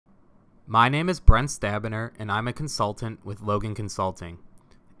My name is Brent Stabiner and I'm a consultant with Logan Consulting.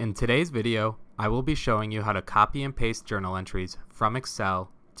 In today's video, I will be showing you how to copy and paste journal entries from Excel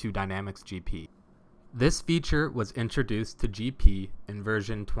to Dynamics GP. This feature was introduced to GP in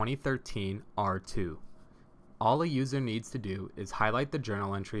version 2013 R2. All a user needs to do is highlight the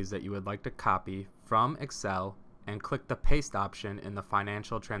journal entries that you would like to copy from Excel and click the paste option in the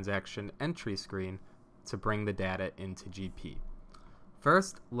financial transaction entry screen to bring the data into GP.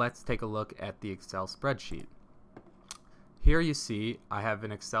 First, let's take a look at the Excel spreadsheet. Here you see I have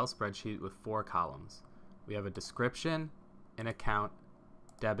an Excel spreadsheet with 4 columns. We have a description, an account,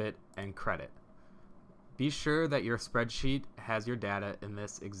 debit, and credit. Be sure that your spreadsheet has your data in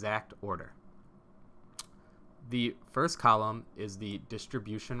this exact order. The first column is the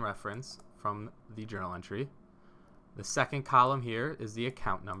distribution reference from the journal entry. The second column here is the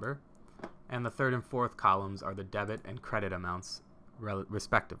account number, and the third and fourth columns are the debit and credit amounts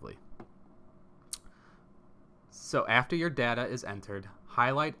respectively. So after your data is entered,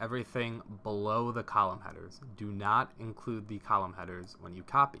 highlight everything below the column headers. Do not include the column headers when you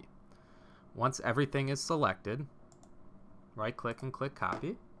copy. Once everything is selected, right click and click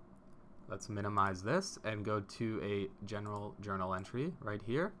copy. Let's minimize this and go to a general journal entry right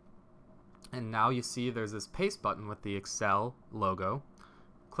here. And now you see there's this paste button with the Excel logo.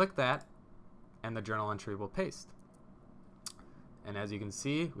 Click that and the journal entry will paste. And as you can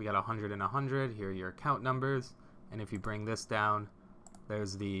see, we got 100 and 100. Here are your account numbers. And if you bring this down,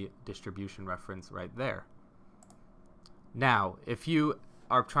 there's the distribution reference right there. Now, if you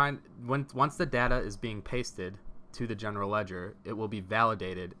are once the data is being pasted to the general ledger, it will be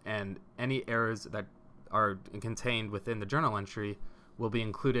validated, and any errors that are contained within the journal entry will be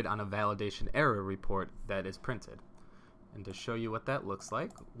included on a validation error report that is printed. And to show you what that looks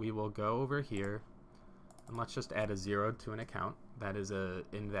like, we will go over here and let's just add a 0 to an account. That is an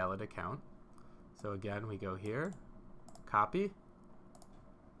invalid account. So again, we go here, copy,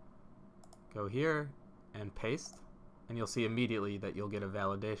 go here, and paste. And you'll see immediately that you'll get a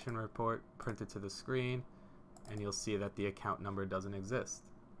validation report printed to the screen, and you'll see that the account number doesn't exist.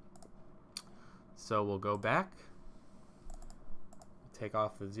 So we'll go back, take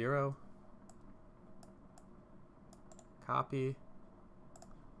off the 0, copy,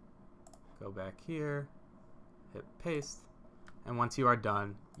 go back here, hit paste, and once you are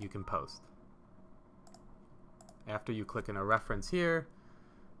done, you can post. After you click in a reference here,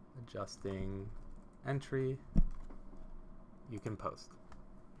 adjusting entry, you can post.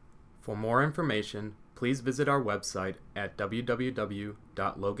 For more information, please visit our website at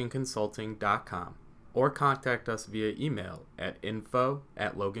www.loganconsulting.com or contact us via email at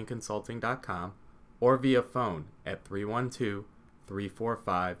info@loganconsulting.com or via phone at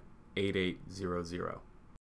 312-345-8800.